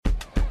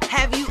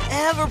Have you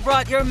ever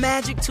brought your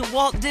magic to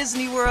Walt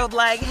Disney World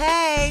like,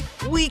 hey,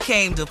 we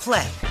came to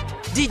play?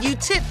 Did you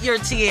tip your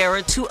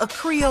tiara to a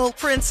Creole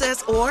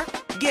princess or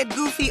get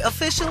goofy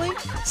officially?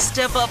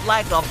 Step up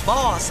like a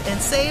boss and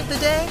save the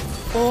day?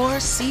 Or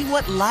see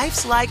what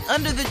life's like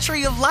under the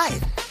tree of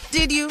life?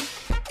 Did you?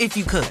 If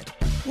you could.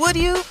 Would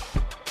you?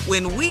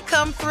 When we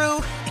come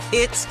through,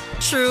 it's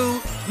true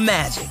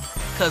magic.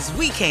 'Cause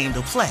we came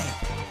to play.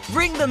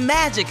 Bring the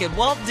magic at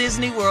Walt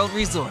Disney World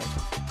Resort.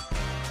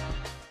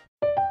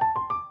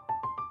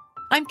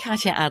 I'm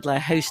Katya Adler,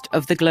 host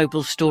of The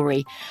Global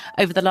Story.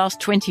 Over the last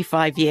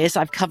 25 years,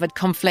 I've covered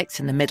conflicts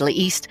in the Middle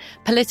East,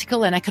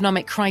 political and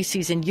economic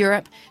crises in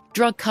Europe,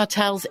 drug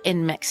cartels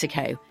in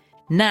Mexico.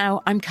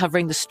 Now I'm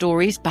covering the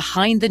stories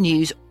behind the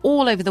news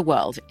all over the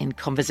world in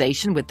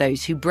conversation with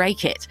those who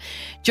break it.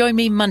 Join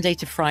me Monday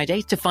to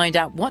Friday to find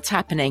out what's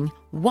happening,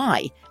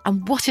 why,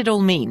 and what it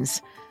all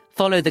means.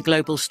 Follow The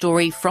Global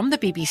Story from the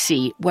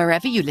BBC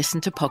wherever you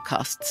listen to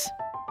podcasts.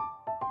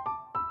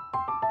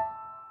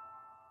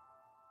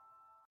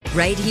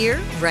 Right here,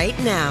 right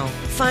now.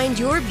 Find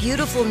your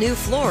beautiful new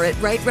floor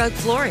at Right Rug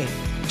Flooring.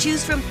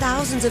 Choose from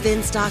thousands of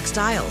in-stock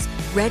styles,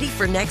 ready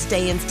for next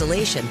day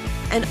installation,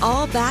 and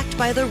all backed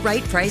by the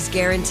right price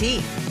guarantee.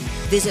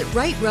 Visit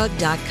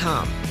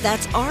rightrug.com.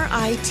 That's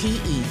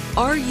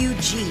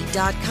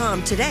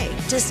RITERUG.com today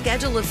to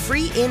schedule a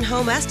free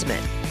in-home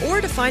estimate or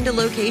to find a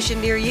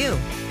location near you.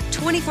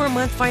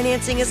 24-month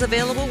financing is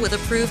available with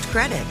approved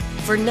credit.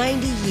 For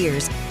 90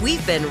 years,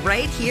 we've been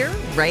right here,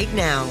 right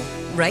now.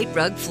 Right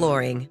Rug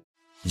Flooring.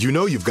 You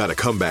know you've got a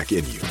comeback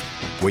in you.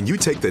 When you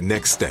take the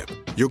next step,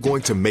 you're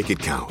going to make it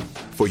count.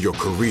 For your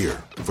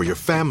career, for your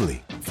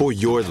family, for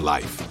your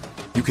life.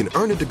 You can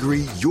earn a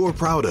degree you're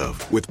proud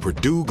of with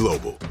Purdue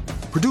Global.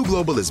 Purdue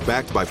Global is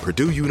backed by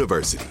Purdue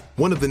University,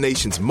 one of the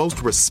nation's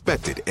most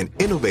respected and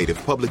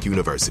innovative public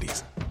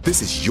universities.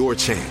 This is your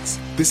chance.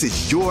 This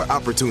is your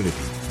opportunity.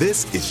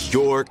 This is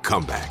your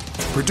comeback.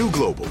 Purdue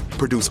Global,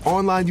 Purdue's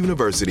online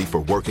university for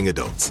working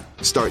adults.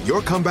 Start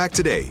your comeback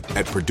today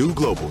at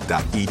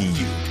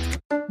purdueglobal.edu.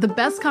 The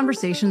best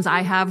conversations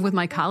I have with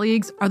my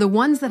colleagues are the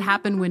ones that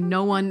happen when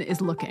no one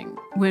is looking,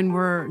 when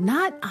we're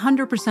not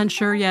 100%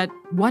 sure yet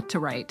what to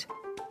write.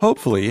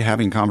 Hopefully,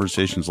 having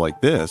conversations like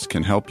this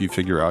can help you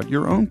figure out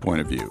your own point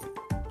of view.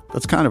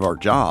 That's kind of our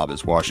job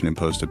as Washington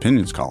Post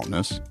opinions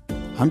columnists.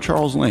 I'm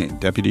Charles Lane,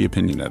 Deputy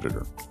Opinion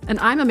Editor. And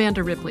I'm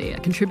Amanda Ripley, a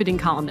contributing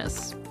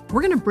columnist.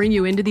 We're going to bring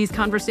you into these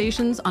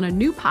conversations on a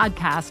new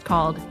podcast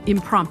called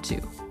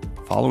Impromptu.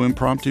 Follow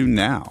Impromptu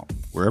now,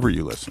 wherever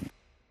you listen.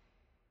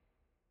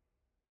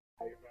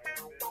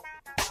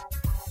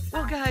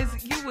 Well, guys,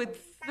 you would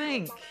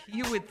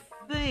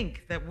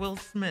think that Will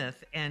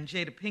Smith and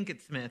Jada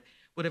Pinkett Smith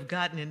would have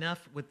gotten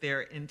enough with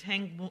their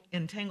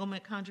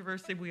entanglement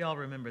controversy. We all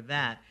remember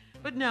that.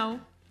 But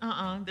no,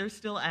 they're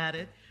still at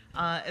it.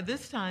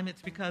 This time,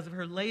 it's because of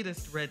her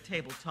latest Red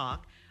Table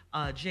Talk.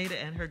 Jada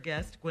and her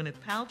guest, Gwyneth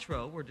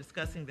Paltrow, were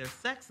discussing their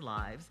sex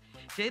lives.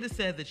 Jada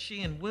said that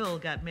she and Will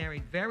got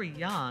married very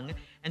young,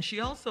 and she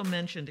also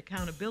mentioned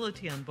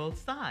accountability on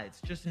both sides,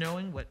 just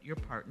knowing what your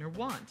partner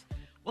wants.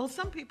 Well,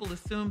 some people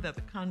assumed that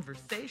the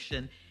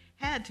conversation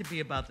had to be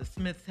about the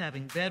Smiths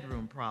having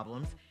bedroom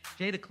problems.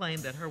 Jada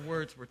claimed that her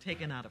words were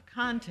taken out of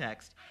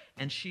context,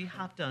 and she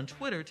hopped on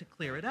Twitter to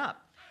clear it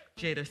up.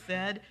 Jada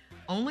said,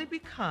 "Only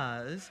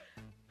because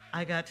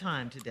I got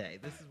time today."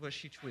 This is what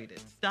she tweeted.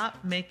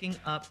 "Stop making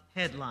up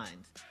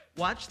headlines.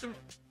 Watch the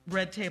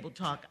Red Table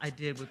Talk I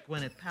did with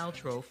Gwyneth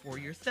Paltrow for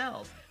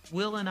yourselves.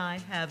 Will and I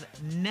have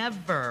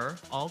never,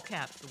 all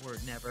caps the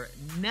word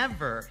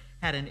never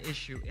had an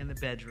issue in the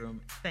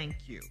bedroom.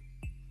 Thank you."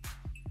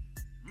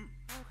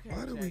 Okay,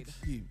 why do we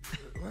keep...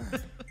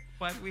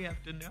 Why do we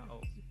have to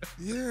know?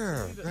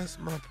 Yeah, that's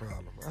my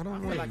problem. I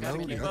don't want to know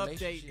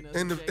that.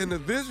 And the the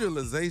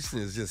visualization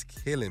is just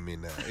killing me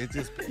now. It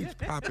just keeps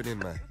popping in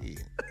my head. Yeah,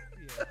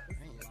 that's a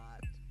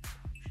lot.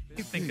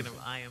 You're thinking of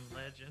I Am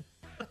Legend.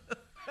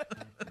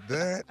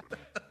 That.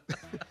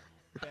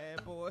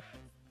 Bad boy.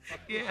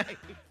 Yeah.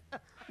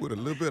 With a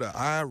little bit of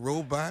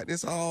iRobot,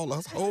 it's a whole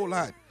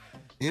lot.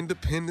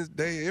 Independence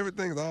Day,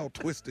 everything's all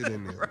twisted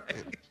in there.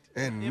 Right.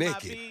 And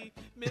naked.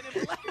 Men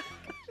in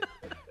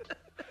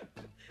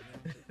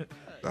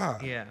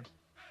Black. Yeah.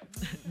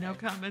 No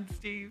comment,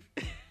 Steve?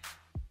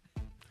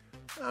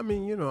 I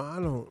mean, I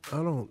don't,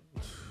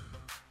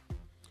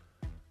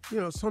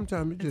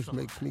 sometimes it just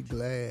makes me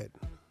glad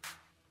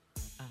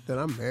that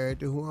I'm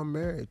married to who I'm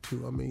married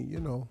to. I mean,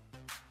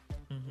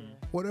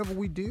 whatever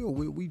we deal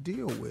with, we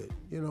deal with,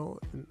 and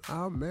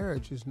our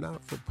marriage is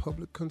not for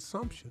public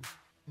consumption.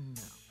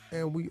 No.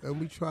 And we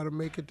try to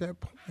make it that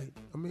point.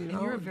 I mean,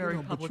 and you're a very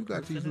public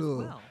person as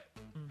well.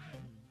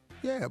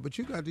 Yeah, but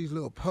you got these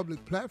little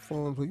public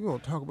platforms where you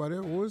don't talk about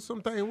it. Well, there's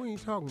some things we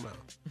ain't talking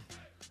about.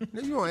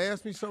 Then you want to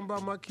ask me something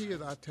about my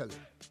kids, I tell you.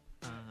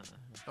 I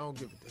don't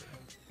give a damn.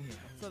 Yeah.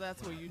 So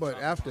that's where you. But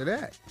after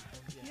that.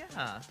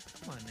 Yeah,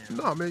 come on now.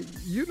 No, I mean,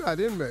 you're not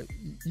in my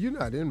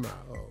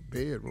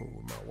bedroom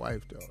with my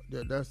wife, though.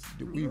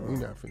 We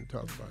not finna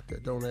talk about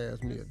that. Don't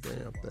ask me a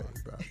damn thing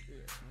about it.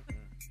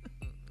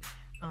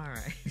 All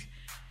right.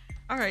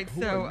 All right,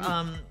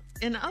 so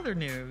in other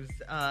news,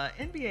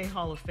 NBA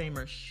Hall of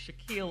Famer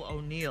Shaquille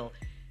O'Neal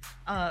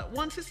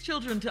wants his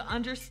children to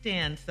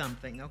understand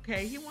something,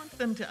 okay? He wants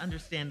them to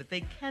understand that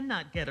they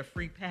cannot get a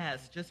free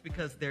pass just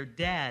because their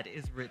dad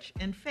is rich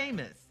and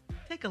famous.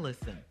 Take a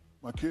listen.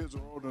 My kids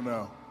are older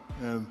now,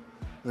 and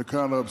they're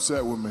kind of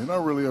upset with me.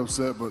 Not really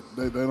upset, but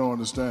they don't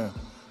understand.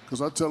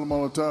 Because I tell them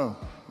all the time,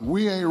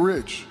 we ain't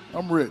rich.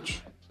 I'm rich.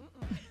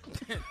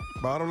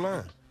 Bottom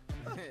line.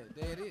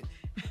 There it is.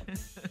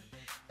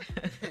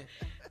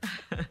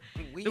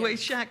 The way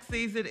Shaq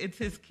sees it, it's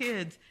his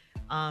kids.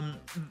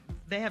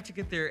 They have to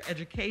get their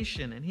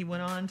education. And he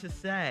went on to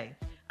say,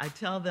 I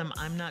tell them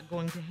I'm not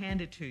going to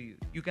hand it to you.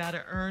 You got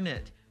to earn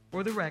it.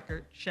 For the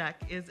record, Shaq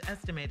is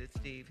estimated,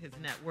 Steve, his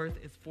net worth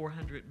is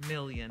 $400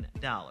 million.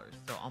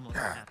 So almost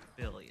 $500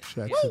 million.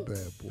 Shaq's a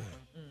bad boy.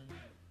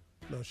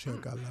 No,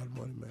 Shaq got a lot of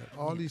money, man.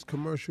 All these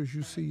commercials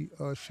you see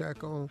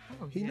Shaq on,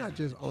 he not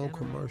just on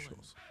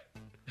commercials.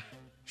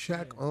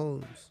 Shaq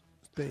owns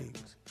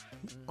things.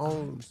 He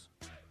owns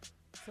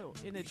So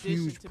in addition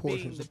huge to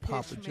portions being the of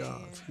Papa pitch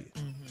John's man,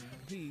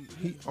 here.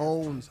 He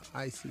owns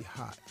Icy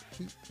Hot.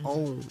 He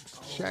owns.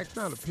 Shaq's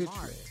not a pitch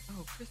man.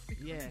 Oh, Krispy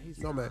Kreme. yeah, he's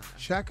No, man.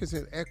 Shaq is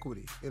in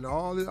equity. And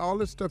all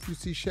this stuff you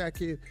see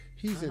Shaq in,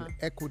 he's an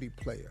equity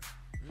player,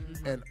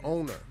 an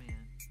owner.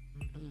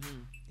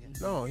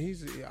 No,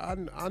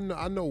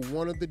 I know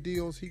one of the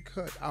deals he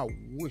cut. I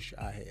wish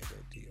I had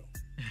that deal.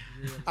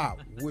 I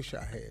wish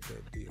I had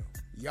that deal.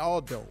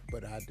 Y'all don't,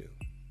 but I do.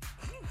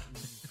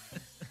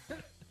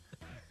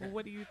 Well,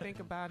 what do you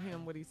think about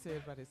him? What he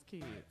said about his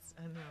kids?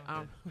 I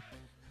know.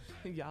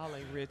 Y'all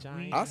ain't rich.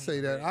 I ain't. I say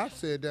that. I've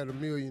said that a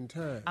million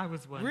times. I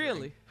was wondering.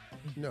 Really?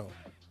 No.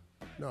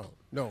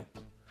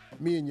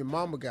 Me and your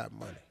mama got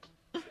money.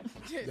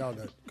 Y'all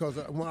know. Because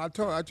when I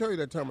told you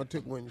that time I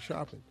took Wayne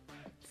shopping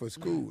for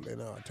school,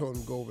 and I told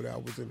him to go over there. I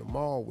was in the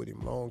mall with him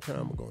a long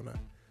time ago, and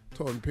I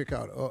told him to pick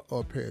out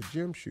a pair of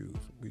gym shoes.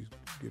 We was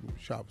getting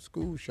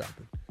school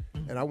shopping.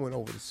 And I went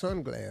over to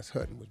Sunglass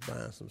Hut and was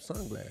buying some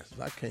sunglasses.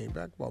 I came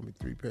back, bought me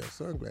 3 pairs of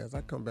sunglasses.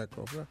 I come back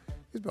over there.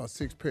 There's about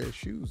 6 pairs of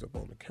shoes up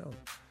on the counter.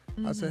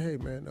 I said, hey,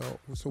 man,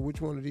 so which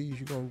one of these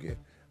you going to get?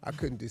 I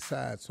couldn't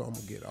decide, so I'm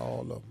going to get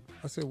all of them.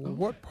 I said, well,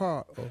 what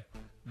part of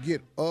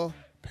get a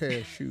pair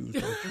of shoes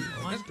don't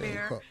you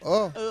understand?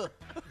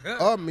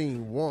 Because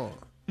mean one.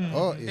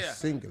 Is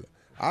singular.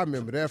 I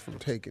remember that from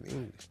taking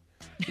English.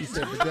 He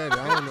said, but Daddy,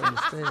 I don't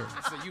understand.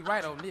 So you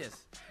right on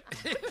this.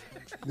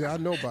 Yeah, I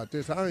know about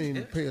this. I don't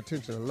even pay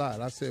attention a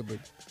lot. He said,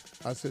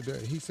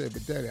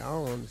 but Daddy, I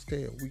don't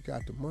understand. We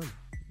got the money.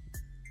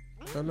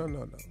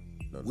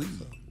 No.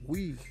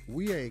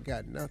 We ain't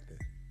got nothing.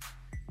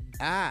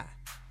 I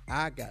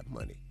got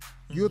money.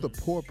 You're the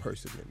poor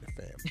person in the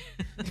family.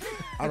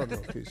 I don't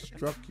know if it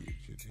struck you.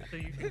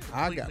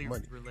 I got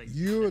money.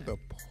 You're the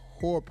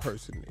poor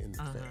person in the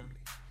family.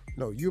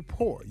 No, you're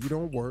poor. You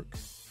don't work.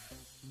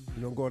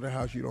 You don't go to the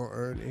house. You don't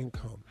earn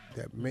income.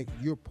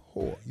 You're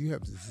poor. You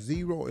have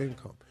 0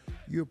 income.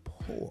 You're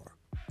poor.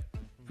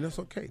 And that's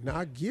okay. Now,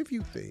 I give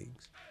you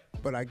things,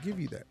 but I give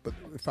you that. But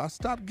if I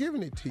stop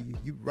giving it to you,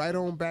 you right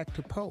on back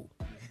to Poe.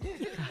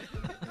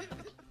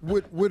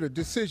 with a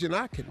decision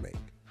I can make.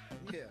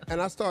 Yeah.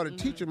 And I started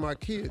teaching my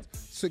kids,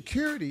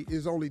 security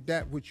is only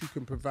that which you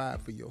can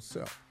provide for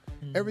yourself.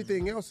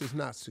 Everything else is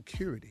not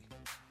security.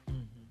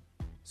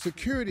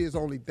 Security is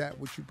only that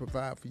which you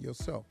provide for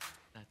yourself.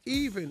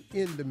 Even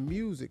in the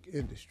music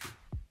industry,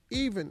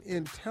 even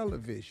in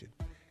television,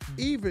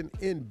 even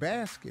in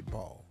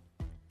basketball,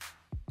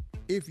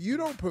 if you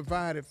don't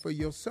provide it for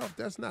yourself,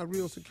 that's not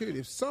real security.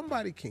 If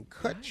somebody can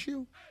cut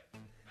you,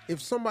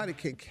 if somebody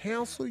can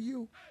cancel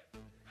you,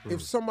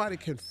 if somebody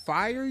can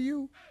fire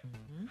you,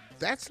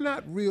 that's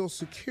not real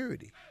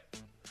security.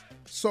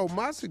 So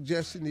my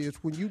suggestion is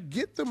when you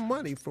get the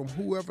money from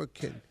whoever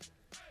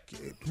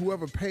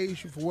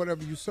pays you for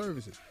whatever you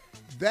services,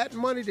 that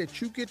money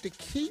that you get to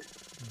keep,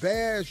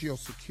 there's your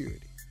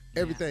security.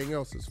 Everything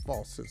else is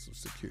false sense of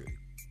security.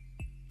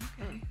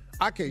 Okay.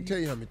 I can't tell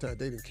you how many times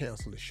they didn't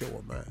cancel a show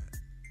of mine.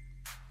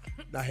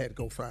 I had to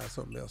go find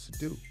something else to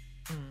do.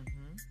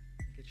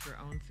 Get your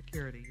own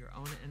security, your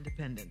own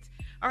independence.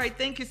 All right,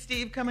 thank you,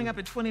 Steve. Coming up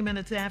at 20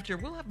 minutes after,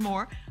 we'll have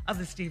more of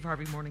the Steve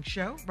Harvey Morning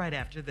Show right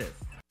after this.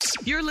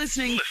 You're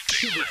listening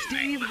to the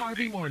Steve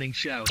Harvey Morning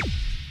Show.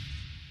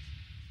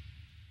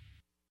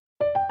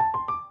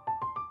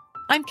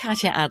 I'm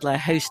Katya Adler,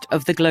 host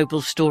of The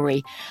Global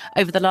Story.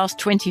 Over the last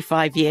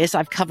 25 years,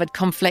 I've covered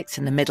conflicts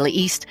in the Middle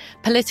East,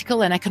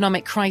 political and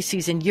economic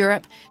crises in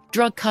Europe,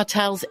 drug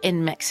cartels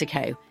in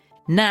Mexico.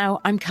 Now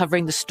I'm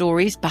covering the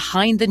stories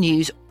behind the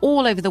news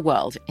all over the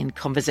world in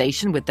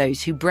conversation with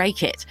those who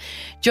break it.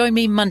 Join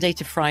me Monday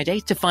to Friday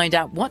to find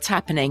out what's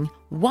happening,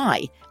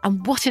 why,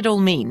 and what it all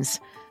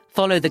means.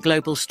 Follow The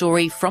Global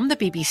Story from the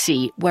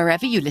BBC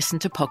wherever you listen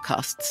to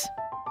podcasts.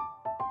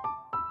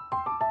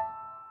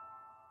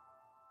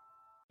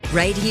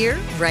 Right here,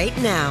 right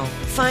now.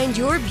 Find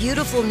your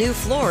beautiful new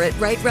floor at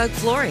Right Rug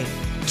Flooring.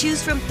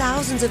 Choose from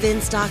thousands of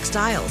in-stock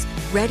styles,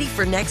 ready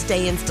for next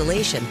day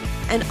installation,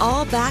 and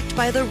all backed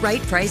by the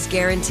right price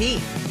guarantee.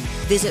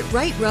 Visit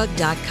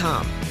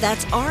rightrug.com.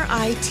 That's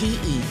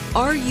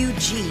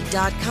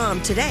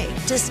RITERUG.com today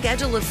to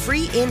schedule a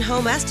free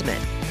in-home estimate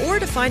or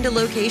to find a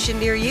location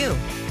near you.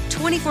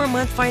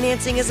 24-month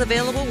financing is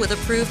available with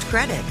approved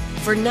credit.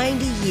 For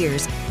 90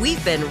 years,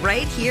 we've been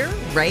right here,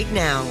 right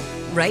now.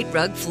 Right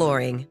Rug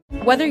Flooring.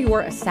 Whether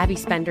you're a savvy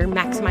spender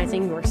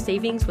maximizing your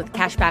savings with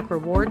cashback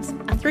rewards,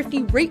 a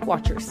thrifty rate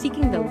watcher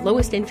seeking the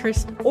lowest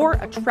interest, or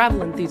a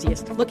travel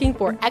enthusiast looking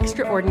for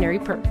extraordinary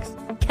perks,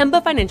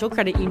 Kemba Financial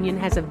Credit Union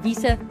has a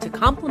visa to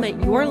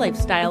complement your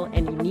lifestyle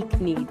and unique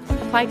needs.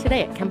 Apply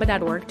today at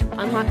Kemba.org to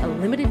unlock a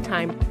limited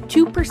time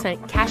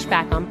 2% cash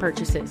back on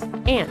purchases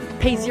and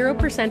pay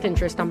 0%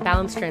 interest on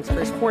balance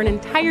transfers for an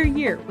entire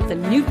year with a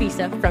new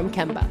visa from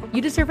Kemba.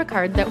 You deserve a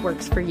card that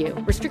works for you.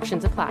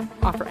 Restrictions apply.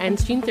 Offer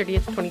ends June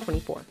 30th,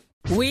 2024.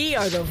 We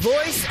are the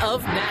voice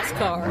of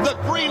NASCAR. The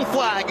green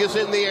flag is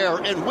in the air,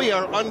 and we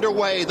are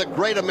underway. The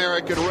Great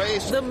American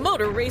Race. The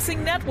Motor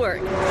Racing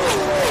Network.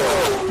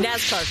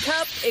 NASCAR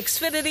Cup,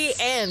 Xfinity,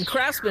 and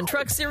Craftsman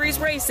Truck Series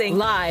Racing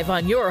live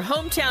on your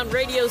hometown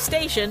radio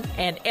station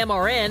and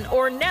MRN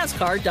or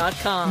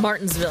NASCAR.com.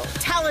 Martinsville,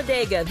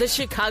 Talladega, the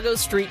Chicago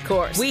Street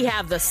Course. We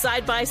have the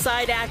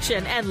side-by-side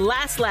action and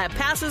last lap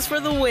passes for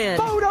the win.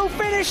 Photo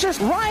finishes.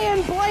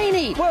 Ryan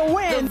Blaney will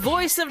win. The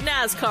voice of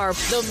NASCAR,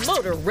 the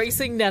Motor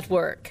Racing Network.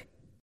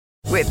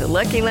 With the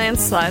Lucky Land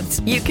Slots,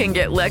 you can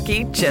get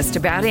lucky just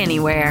about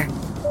anywhere.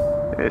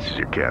 This is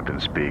your captain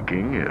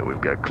speaking.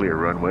 We've got clear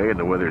runway and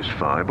the weather's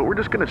fine, but we're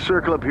just going to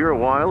circle up here a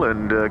while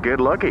and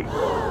get lucky.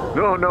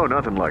 No,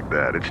 nothing like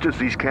that. It's just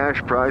these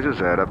cash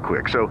prizes add up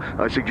quick. So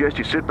I suggest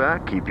you sit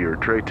back, keep your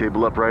tray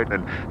table upright,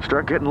 and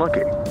start getting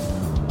lucky.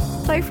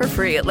 Play for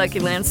free at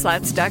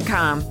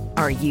LuckyLandSlots.com.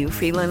 Are you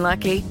feeling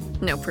lucky?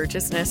 No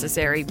purchase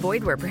necessary.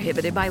 Void where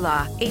prohibited by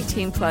law.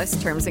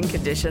 18+ terms and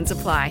conditions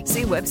apply.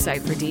 See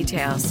website for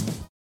details.